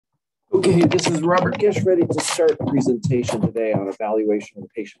Okay, this is Robert Gish, ready to start the presentation today on evaluation of a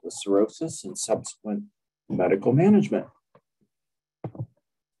patient with cirrhosis and subsequent medical management.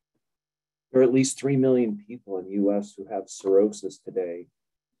 There are at least 3 million people in the US who have cirrhosis today,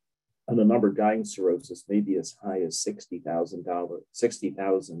 and the number dying cirrhosis may be as high as 60,000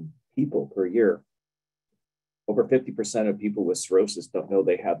 people per year. Over 50% of people with cirrhosis don't know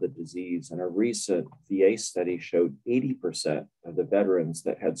they have the disease, and a recent VA study showed 80% of the veterans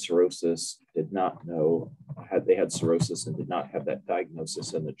that had cirrhosis did not know they had cirrhosis and did not have that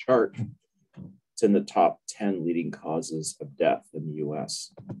diagnosis in the chart. It's in the top 10 leading causes of death in the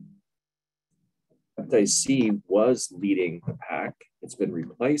US. Hepatitis C was leading the pack. It's been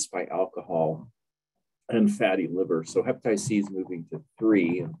replaced by alcohol and fatty liver. So hepatitis C is moving to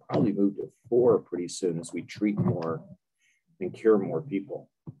 3 and probably move to 4 pretty soon as we treat more and cure more people.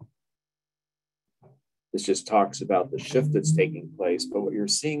 This just talks about the shift that's taking place, but what you're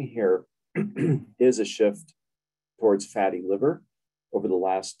seeing here is a shift towards fatty liver over the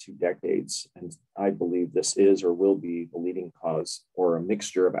last 2 decades. And I believe this is or will be the leading cause, or a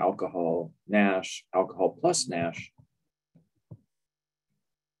mixture of alcohol, NASH, alcohol plus NASH.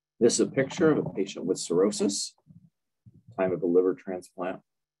 This is a picture of a patient with cirrhosis, time of a liver transplant.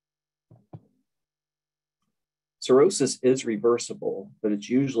 Cirrhosis is reversible, but it's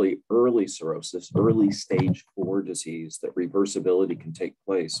usually early cirrhosis, early stage 4 disease, that reversibility can take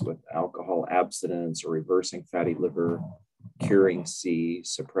place with alcohol abstinence or reversing fatty liver, curing C,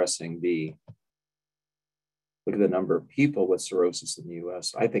 suppressing B. Look at the number of people with cirrhosis in the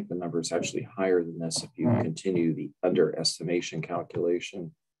US. I think the number is actually higher than this if you continue the underestimation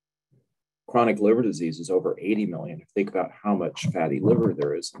calculation. Chronic liver disease is over 80 million. Think about how much fatty liver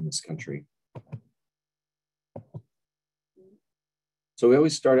there is in this country. So we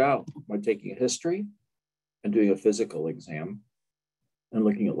always start out by taking a history and doing a physical exam and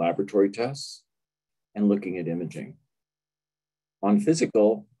looking at laboratory tests and looking at imaging. On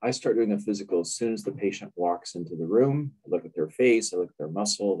physical, I start doing a physical as soon as the patient walks into the room. I look at their face, I look at their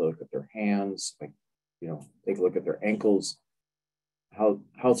muscle, I look at their hands, take a look at their ankles.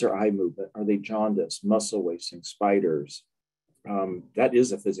 How's their eye movement? Are they jaundiced, muscle wasting, spiders? That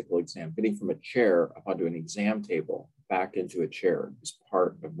is a physical exam. Getting from a chair up onto an exam table back into a chair is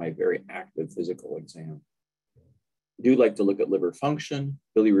part of my very active physical exam. I do like to look at liver function.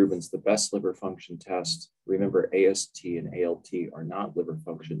 Bilirubin's the best liver function test. Remember, AST and ALT are not liver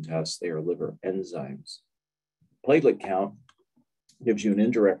function tests. They are liver enzymes. Platelet count gives you an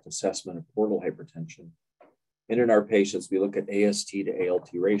indirect assessment of portal hypertension. And in our patients, we look at AST to ALT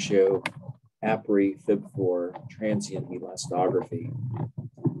ratio, APRI, FIB4, transient elastography.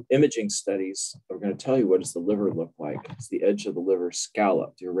 Imaging studies are going to tell you what does the liver look like. Is the edge of the liver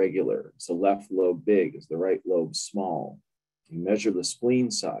scalloped, irregular? Is the left lobe big? Is the right lobe small? We measure the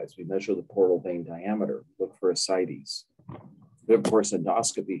spleen size. We measure the portal vein diameter. Look for ascites. But of course,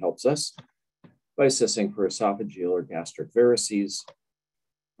 endoscopy helps us by assessing for esophageal or gastric varices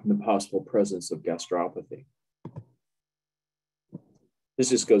and the possible presence of gastropathy. This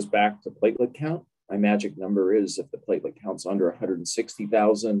just goes back to platelet count. My magic number is if the platelet count's under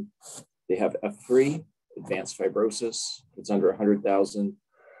 160,000, they have F3, advanced fibrosis. If it's under 100,000,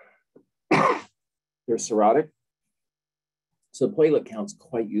 they're cirrhotic. So the platelet count's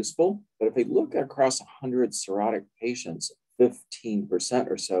quite useful, but if they look across 100 cirrhotic patients, 15%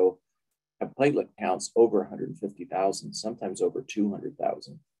 or so have platelet counts over 150,000, sometimes over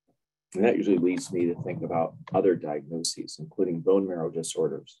 200,000. And that usually leads me to think about other diagnoses, including bone marrow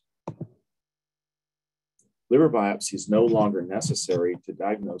disorders. Liver biopsy is no longer necessary to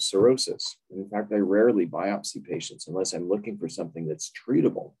diagnose cirrhosis. And in fact, I rarely biopsy patients unless I'm looking for something that's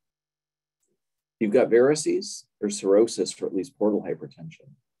treatable. If you've got varices, there's cirrhosis for at least portal hypertension.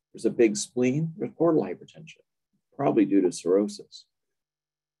 There's a big spleen, there's portal hypertension, probably due to cirrhosis.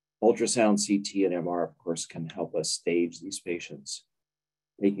 Ultrasound, CT, and MR, of course, can help us stage these patients.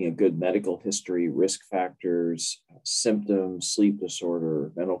 Making a good medical history, risk factors, symptoms, sleep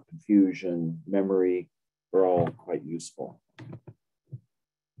disorder, mental confusion, memory, are all quite useful.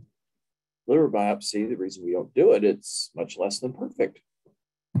 Liver biopsy, the reason we don't do it, it's much less than perfect.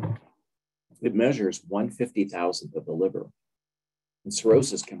 It measures 1/50,000th of the liver. And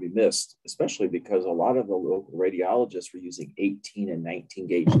cirrhosis can be missed, especially because a lot of the local radiologists were using 18 and 19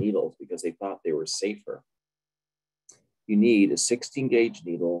 gauge needles because they thought they were safer. You need a 16 gauge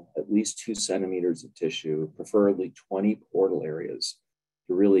needle, at least 2 centimeters of tissue, preferably 20 portal areas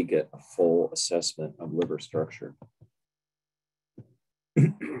to really get a full assessment of liver structure.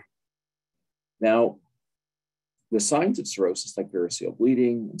 Now, the signs of cirrhosis like variceal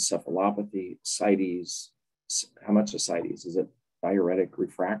bleeding, encephalopathy, ascites, how much ascites? Is it diuretic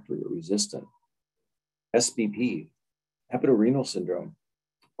refractory or resistant. SBP, hepatorenal syndrome,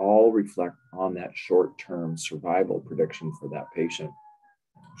 all reflect on that short-term survival prediction for that patient.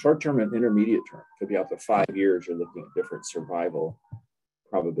 Short-term and intermediate term, could be out to 5 years, you're looking at different survival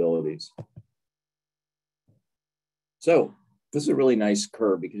probabilities. So this is a really nice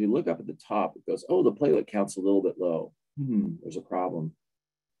curve because you look up at the top, it goes, oh, the platelet count's a little bit low. There's a problem.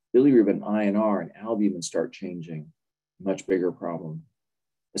 Bilirubin, INR, and albumin start changing. Much bigger problem.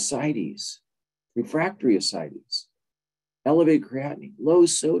 Ascites, refractory ascites, elevate creatinine, low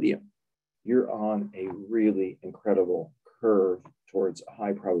sodium. You're on a really incredible curve towards a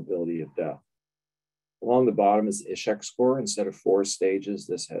high probability of death. Along the bottom is the Ishak score. Instead of 4 stages,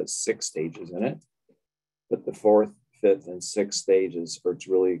 this has 6 stages in it. But the 4th, 5th, and 6th stages, or it's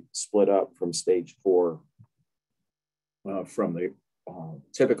really split up from stage 4 from the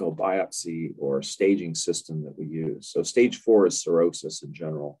typical biopsy or staging system that we use. So stage 4 is cirrhosis in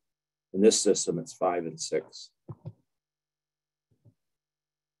general. In this system, it's 5 and 6.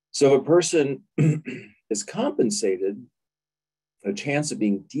 So if a person is compensated, a chance of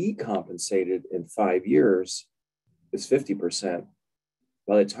being decompensated in 5 years is 50%.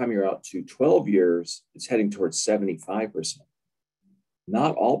 By the time you're out to 12 years, it's heading towards 75%.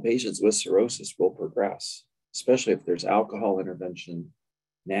 Not all patients with cirrhosis will progress, especially if there's alcohol intervention,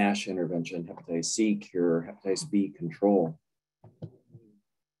 NASH intervention, hepatitis C cure, hepatitis B control.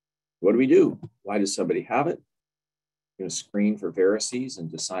 What do we do? Why does somebody have it? You're going to screen for varices and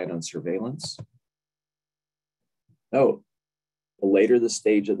decide on surveillance? No. The later the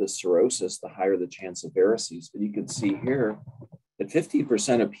stage of the cirrhosis, the higher the chance of varices. But you can see here that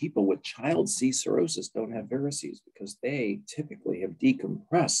 50% of people with child C cirrhosis don't have varices because they typically have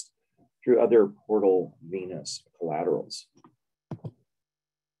decompressed through other portal venous collaterals.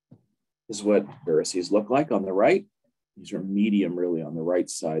 This is what varices look like on the right. These are medium really on the right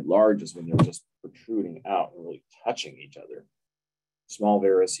side. Large is when they're just protruding out and really touching each other. Small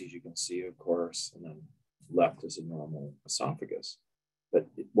varices you can see, of course, and then left is a normal esophagus. But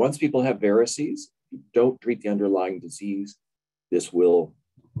once people have varices, if you don't treat the underlying disease, these will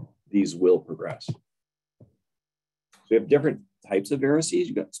progress. So we have different types of varices.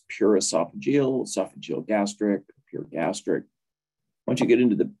 You've got pure esophageal, esophageal gastric, pure gastric. Once you get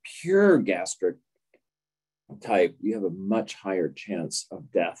into the pure gastric type, you have a much higher chance of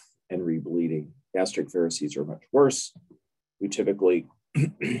death and rebleeding. Gastric varices are much worse. We typically,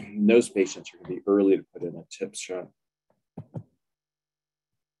 those patients are going to be early to put in a TIPS shot.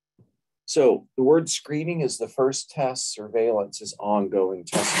 So the word screening is the first test. Surveillance is ongoing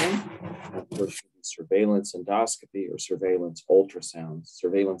testing. Of course, surveillance endoscopy or surveillance ultrasound.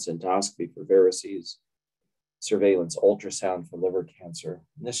 Surveillance endoscopy for varices. Surveillance ultrasound for liver cancer.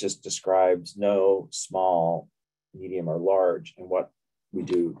 And this just describes no, small, medium, or large, and what we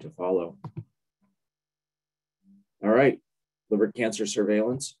do to follow. All right, liver cancer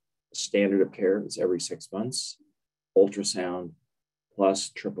surveillance, standard of care is every 6 months. Ultrasound plus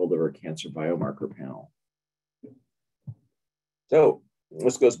triple liver cancer biomarker panel. So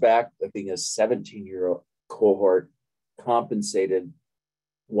this goes back, I think, a 17-year cohort, compensated.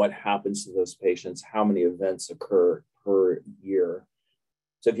 What happens to those patients? How many events occur per year?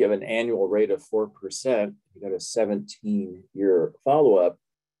 So if you have an annual rate of 4%, you got a 17-year follow-up,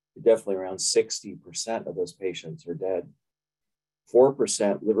 definitely around 60% of those patients are dead.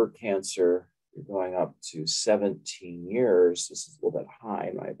 4% liver cancer, you're going up to 17 years. This is a little bit high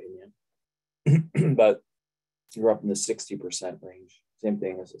in my opinion, but you're up in the 60% range. Same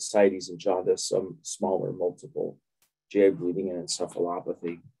thing as ascites and jaundice, some smaller multiple GI bleeding and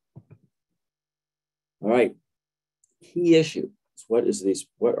encephalopathy. All right, key issue. What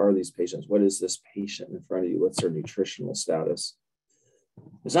are these patients? What is this patient in front of you? What's their nutritional status?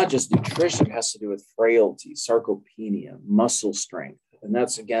 It's not just nutrition, it has to do with frailty, sarcopenia, muscle strength. And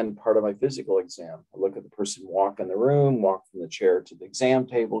that's, again, part of my physical exam. I look at the person walk in the room, walk from the chair to the exam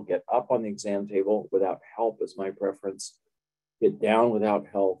table, get up on the exam table without help is my preference. Get down without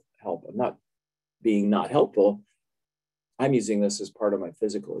help. I'm not being not helpful. I'm using this as part of my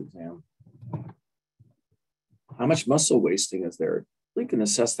physical exam. How much muscle wasting is there? We can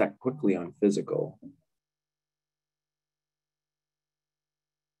assess that quickly on physical.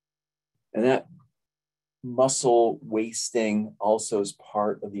 And that muscle wasting also is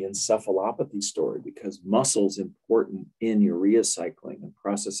part of the encephalopathy story because muscle is important in urea cycling and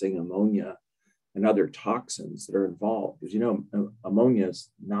processing ammonia and other toxins that are involved. Because, you know, ammonia is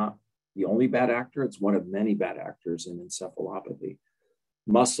not the only bad actor. It's one of many bad actors in encephalopathy.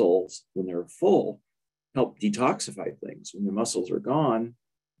 Muscles, when they're full, help detoxify things. When your muscles are gone,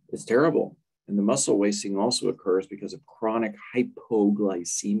 it's terrible. And the muscle wasting also occurs because of chronic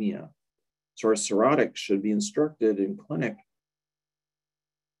hypoglycemia. So our cirrhotics should be instructed in clinic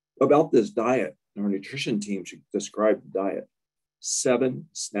about this diet. Our nutrition team should describe the diet. 7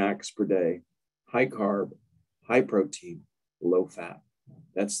 snacks per day, high carb, high protein, low fat.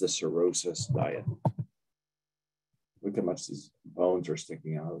 That's the cirrhosis diet. Look how much these bones are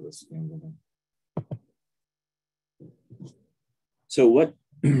sticking out of this thing. So what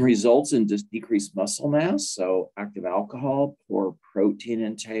results in decreased muscle mass? So active alcohol, poor protein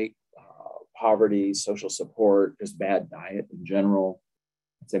intake, poverty, social support, just bad diet in general.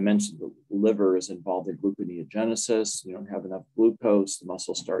 As I mentioned, the liver is involved in gluconeogenesis. You don't have enough glucose. The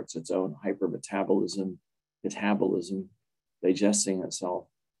muscle starts its own hypermetabolism, digesting itself.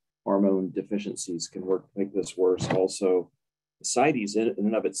 Hormone deficiencies can work to make this worse. Also, ascites in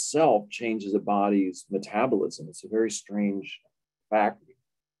and of itself changes the body's metabolism. It's a very strange fact.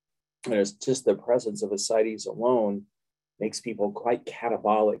 And it's just the presence of ascites alone makes people quite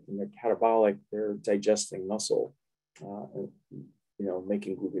catabolic. When they're catabolic, they're digesting muscle,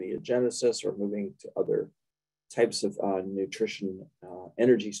 making gluconeogenesis or moving to other types of nutrition,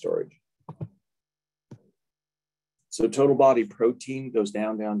 energy storage. So total body protein goes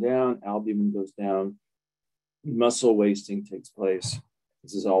down, down, down. Albumin goes down. Muscle wasting takes place.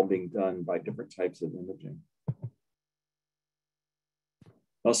 This is all being done by different types of imaging.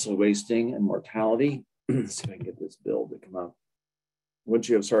 Muscle wasting and mortality. Let's see if I can get this bill to come up. Once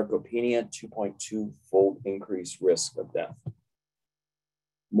you have sarcopenia, 2.2-fold increased risk of death.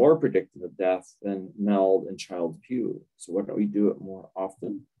 More predictive of death than MELD and Child-Pugh. So why don't we do it more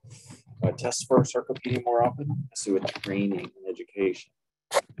often? Test for sarcopenia more often? Let's do it with training and education.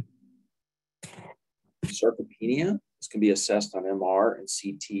 Sarcopenia, this can be assessed on MR and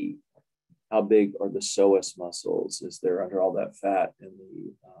CT. How big are the psoas muscles? Is there under all that fat in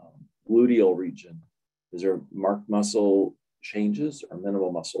the gluteal region? Is there marked muscle changes or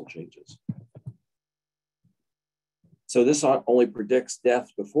minimal muscle changes? So this not only predicts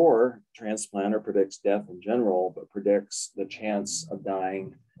death before transplant or predicts death in general, but predicts the chance of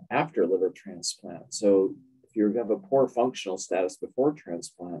dying after liver transplant. So if you have a poor functional status before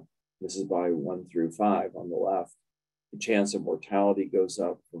transplant, this is by 1 through 5 on the left, the chance of mortality goes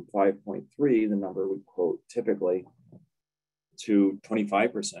up from 5.3, the number we quote typically, to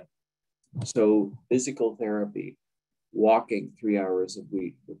 25%. So physical therapy, walking 3 hours a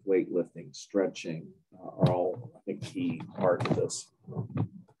week with weightlifting, stretching are all, I think, key part of this.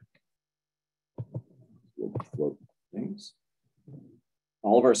 We'll float things.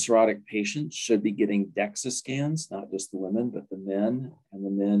 All of our cirrhotic patients should be getting DEXA scans, not just the women, but the men. And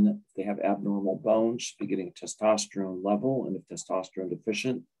the men, if they have abnormal bones, should be getting a testosterone level. And if testosterone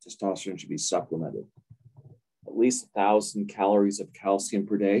deficient, testosterone should be supplemented. At least 1,000 calories of calcium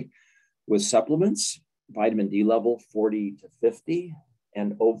per day with supplements, vitamin D level 40 to 50,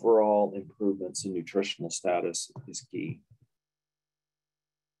 and overall improvements in nutritional status is key.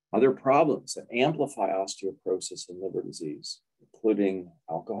 Other problems that amplify osteoporosis and liver disease, including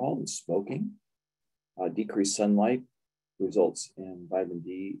alcohol and smoking. Decreased sunlight results in vitamin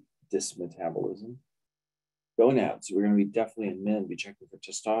D dysmetabolism. Gonads, we're going to be definitely in men, be checking for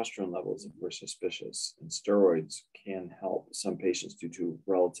testosterone levels if we're suspicious. And steroids can help some patients due to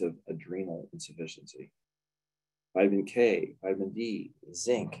relative adrenal insufficiency. Vitamin K, vitamin D,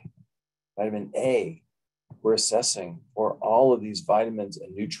 zinc, vitamin A. We're assessing for all of these vitamins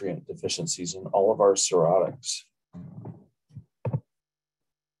and nutrient deficiencies in all of our cirrhotics.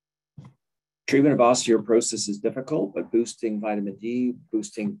 Treatment of osteoporosis is difficult, but boosting vitamin D,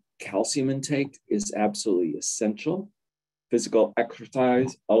 boosting calcium intake is absolutely essential. Physical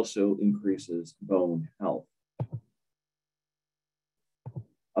exercise also increases bone health.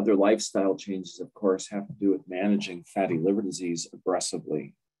 Other lifestyle changes, of course, have to do with managing fatty liver disease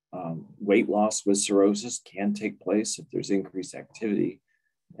aggressively. Weight loss with cirrhosis can take place if there's increased activity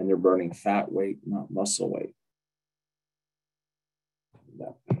and they're burning fat weight, not muscle weight.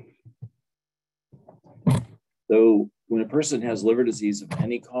 So when a person has liver disease of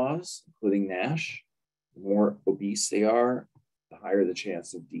any cause, including NASH, the more obese they are, the higher the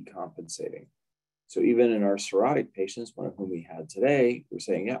chance of decompensating. So even in our cirrhotic patients, one of whom we had today, we're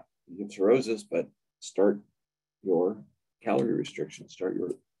saying, yeah, you have cirrhosis, but start your calorie restriction, start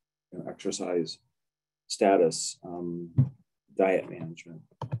your exercise status, diet management.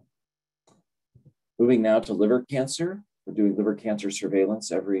 Moving now to liver cancer. We're doing liver cancer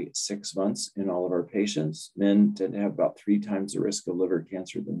surveillance every 6 months in all of our patients. Men tend to have about 3 times the risk of liver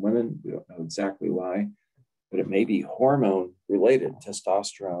cancer than women. We don't know exactly why, but it may be hormone related.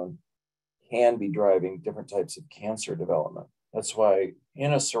 Testosterone can be driving different types of cancer development. That's why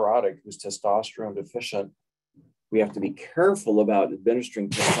in a cirrhotic who's testosterone deficient, we have to be careful about administering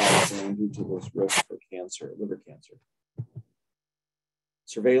testosterone due to those risks for cancer, liver cancer.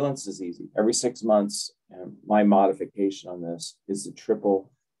 Surveillance is easy. Every 6 months, and my modification on this is the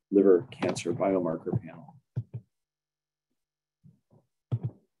triple liver cancer biomarker panel.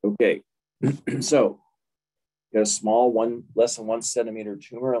 Okay, so you got a small less than 1 centimeter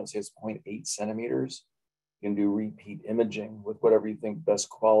tumor, let's say it's 0.8 centimeters. You can do repeat imaging with whatever you think best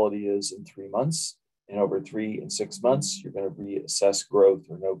quality is in 3 months. And over 3 and 6 months, you're going to reassess growth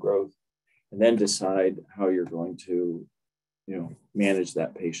or no growth, and then decide how you're going to, manage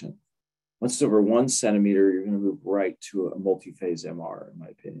that patient. Once it's over 1 centimeter, you're going to move right to a multi-phase MR, in my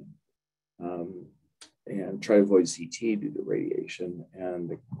opinion, and try to avoid CT due to radiation and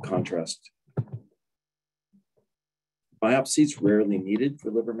the contrast. Biopsies rarely needed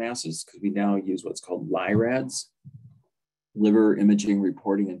for liver masses because we now use what's called LIRADS, liver imaging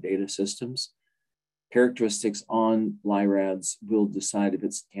reporting and data systems. Characteristics on LIRADS will decide if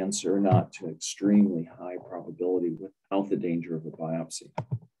it's cancer or not to an extremely high probability without the danger of a biopsy.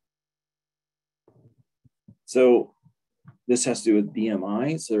 So this has to do with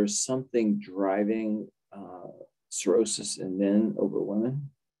BMI. So there's something driving cirrhosis in men over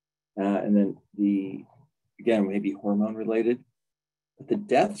women. And then again, maybe hormone related. But the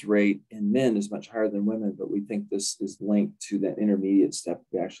death rate in men is much higher than women, but we think this is linked to that intermediate step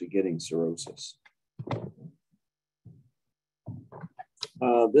of actually getting cirrhosis.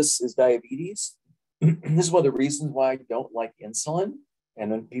 This is diabetes. This is one of the reasons why I don't like insulin.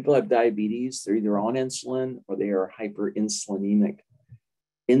 And when people have diabetes, they're either on insulin or they are hyperinsulinemic.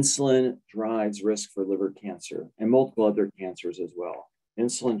 Insulin drives risk for liver cancer and multiple other cancers as well.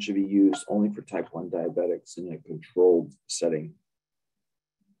 Insulin should be used only for type 1 diabetics in a controlled setting.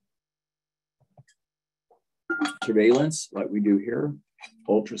 Surveillance, like we do here,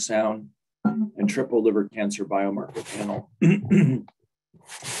 ultrasound, and triple liver cancer biomarker panel.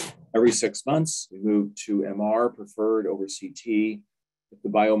 Every 6 months, we move to MR preferred over CT. If the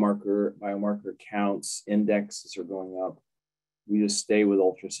biomarker counts, indexes are going up, we just stay with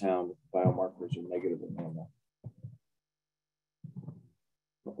ultrasound if the biomarkers are negative or normal.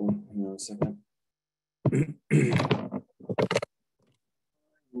 Hang on a second.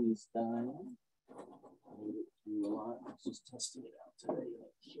 He's dying. Let's just test it out today.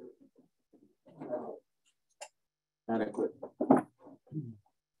 Adequate.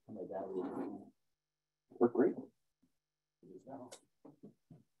 Work great.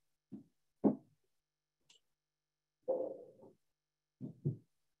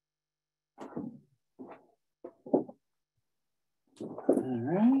 All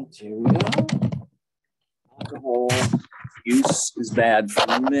right, here we go. Alcohol use is bad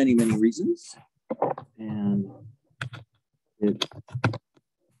for many, many reasons. And it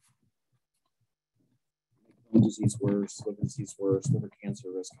makes disease worse, liver disease worse, liver cancer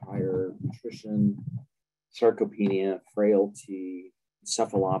risk higher, nutrition, sarcopenia, frailty,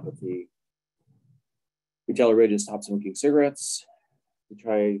 encephalopathy. We tell everybody to stop smoking cigarettes. We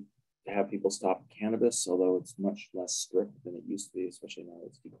try to have people stop cannabis, although it's much less strict than it used to be, especially now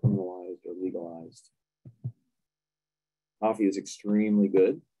it's decriminalized or legalized. Coffee is extremely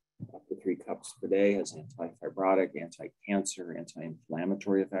good. Up to 3 cups per day has anti-fibrotic, anti-cancer,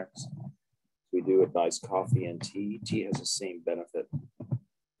 anti-inflammatory effects. We do advise coffee and tea. Tea has the same benefit.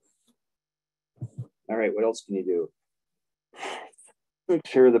 All right, what else can you do? Make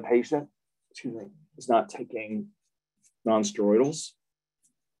sure the patient, is not taking non-steroidals.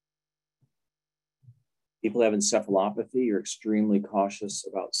 People have encephalopathy. You're extremely cautious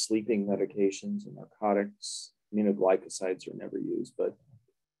about sleeping medications and narcotics. Aminoglycosides are never used, but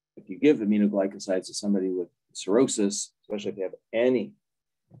if you give aminoglycosides to somebody with cirrhosis, especially if they have any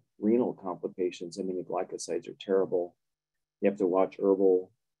renal complications, aminoglycosides are terrible. You have to watch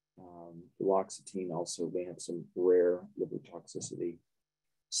herbal. Duloxetine also may have some rare liver toxicity.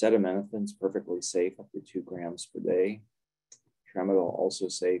 Acetaminophen is perfectly safe, up to 2 grams per day. Tramadol also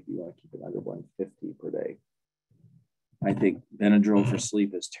safe. You want to keep it under 150 per day. I think Benadryl for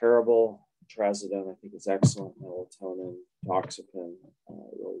sleep is terrible. Trazodone, I think, is excellent. Melatonin, Doxepin,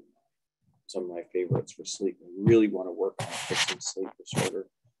 really some of my favorites for sleep. I really want to work on fixing sleep disorder.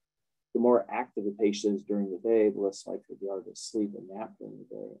 The more active the patient is during the day, the less likely they are to sleep and nap during the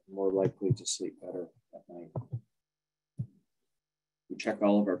day, more likely to sleep better at night. We check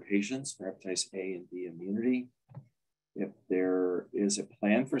all of our patients for hepatitis A and B immunity. If there is a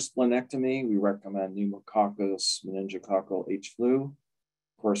plan for splenectomy, we recommend pneumococcal, meningococcal, H flu.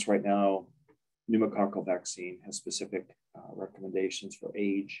 Of course, right now, pneumococcal vaccine has specific recommendations for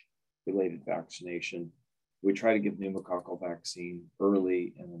age-related vaccination. We try to give pneumococcal vaccine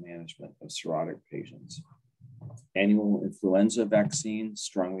early in the management of cirrhotic patients. Annual influenza vaccine,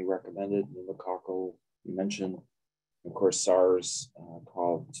 strongly recommended. Pneumococcal, you mentioned. Of course,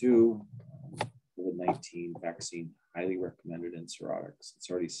 SARS-CoV-2, COVID-19 vaccine, highly recommended in cirrhotics.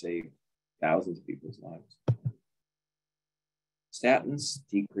 It's already saved thousands of people's lives. Statins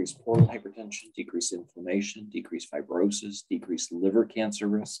decrease portal hypertension, decrease inflammation, decrease fibrosis, decrease liver cancer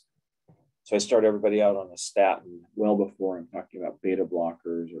risk. So I start everybody out on a statin well before I'm talking about beta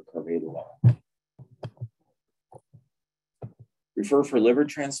blockers or carvedilol. Refer for liver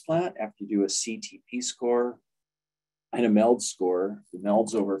transplant after you do a CTP score and a MELD score. The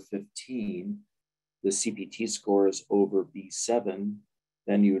MELD's over 15. The CPT score is over B7.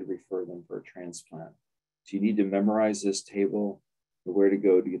 Then you would refer them for a transplant. So you need to memorize this table, where to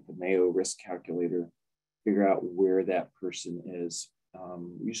go to get the Mayo risk calculator, figure out where that person is.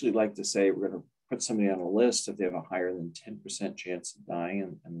 We usually like to say we're going to put somebody on a list if they have a higher than 10% chance of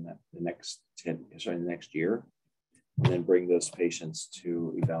dying in the next year, and then bring those patients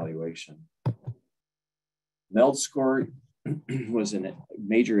to evaluation. MELD score was a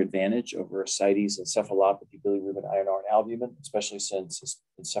major advantage over ascites, encephalopathy, bilirubin, iron, and albumin, especially since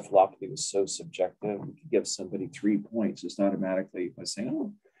encephalopathy was so subjective. We could give somebody 3 points just automatically by saying,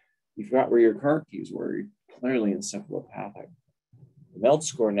 oh, you forgot where your car keys were. You're clearly encephalopathic. The MELD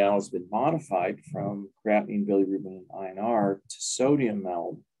score now has been modified from creatinine, bilirubin, and INR to sodium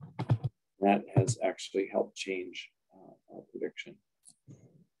MELD. That has actually helped change our prediction.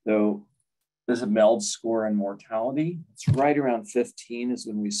 So there's a MELD score in mortality. It's right around 15 is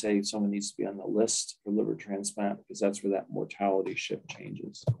when we say someone needs to be on the list for liver transplant, because that's where that mortality shift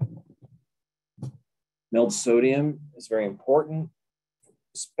changes. MELD sodium is very important,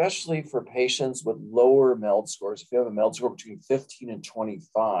 especially for patients with lower MELD scores. If you have a MELD score between 15 and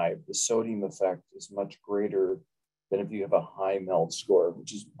 25, the sodium effect is much greater than if you have a high MELD score,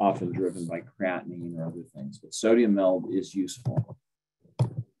 which is often driven by creatinine or other things. But sodium MELD is useful.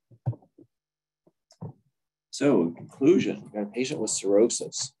 So in conclusion, we've got a patient with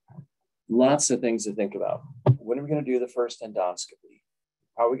cirrhosis. Lots of things to think about. When are we going to do the first endoscopy?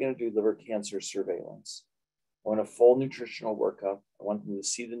 How are we going to do liver cancer surveillance? I want a full nutritional workup. I want them to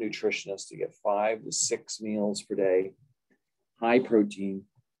see the nutritionist to get 5 to 6 meals per day, high protein,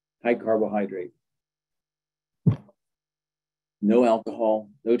 high carbohydrate, no alcohol,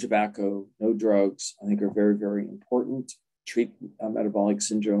 no tobacco, no drugs. I think are very, very important. Treat metabolic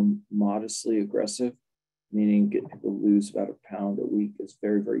syndrome modestly aggressive, meaning get people to lose about a pound a week is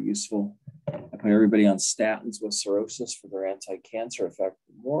very, very useful. I put everybody on statins with cirrhosis for their anti-cancer effect,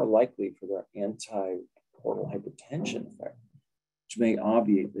 more likely for their anti-portal hypertension effect, which may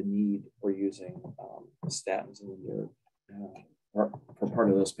obviate the need for using statins in for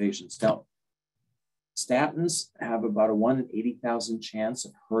part of those patients. Now, statins have about a 1 in 80,000 chance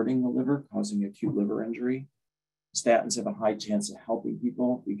of hurting the liver, causing acute liver injury. Statins have a high chance of helping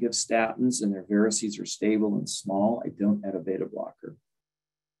people. If we give statins and their varices are stable and small, I don't add a beta blocker.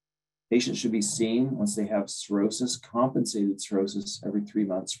 Patients should be seen once they have cirrhosis, compensated cirrhosis, every 3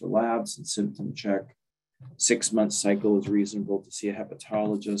 months for labs and symptom check. 6-month cycle is reasonable to see a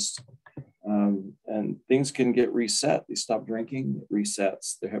hepatologist. And things can get reset. They stop drinking, it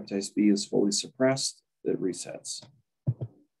resets. Their hepatitis B is fully suppressed, it resets.